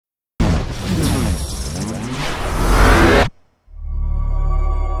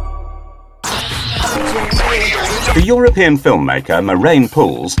The European filmmaker Marijn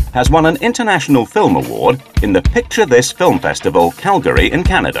Poels has won an International Film Award in the Picture This Film Festival, Calgary in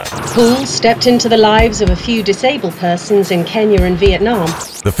Canada. Poels stepped into the lives of a few disabled persons in Kenya and Vietnam.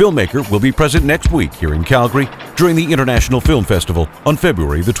 The Filmmaker will be present next week here in Calgary during the International Film Festival on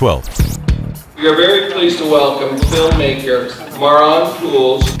February the 12th. We are very pleased to welcome filmmaker Marijn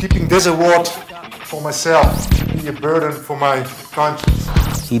Poels. Keeping this award for myself be a burden for my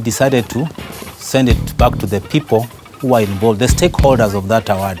conscience. He decided to send it back to the people who are involved, the stakeholders of that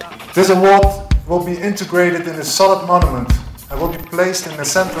award. This award will be integrated in a solid monument and will be placed in the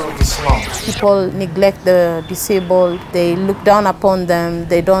center of the slum. People neglect the disabled, they look down upon them,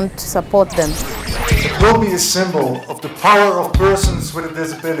 they don't support them. It will be a symbol of the power of persons with a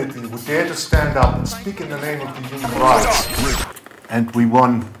disability who dare to stand up and speak in the name of the human rights. And we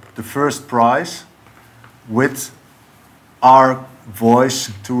won the first prize with our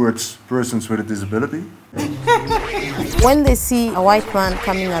voice towards persons with a disability. When they see a white man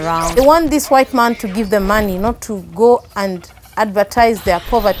coming around, they want this white man to give them money, not to go and advertise their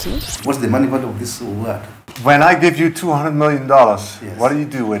poverty. What's the money value of this award? When I give you $200 million, yes, what do you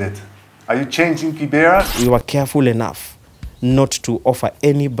do with it? Are you changing Kibera? We were careful enough not to offer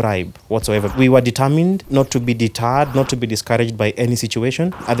any bribe whatsoever. We were determined not to be deterred, not to be discouraged by any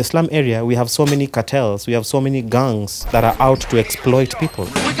situation. At the slum area, we have so many cartels, we have so many gangs that are out to exploit people.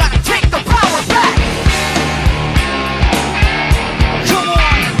 We gotta take the power back! Come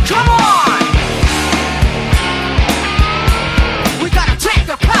on, come on! We gotta take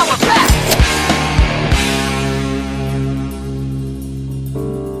the power back!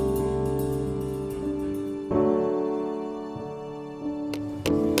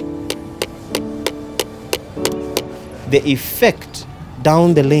 The effect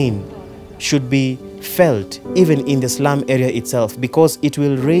down the lane should be felt even in the slum area itself, because it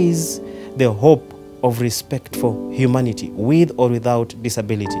will raise the hope of respect for humanity with or without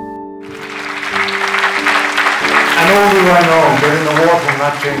disability. And only I know that an award will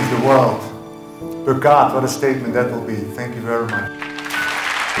not change the world. But God, what a statement that will be. Thank you very much.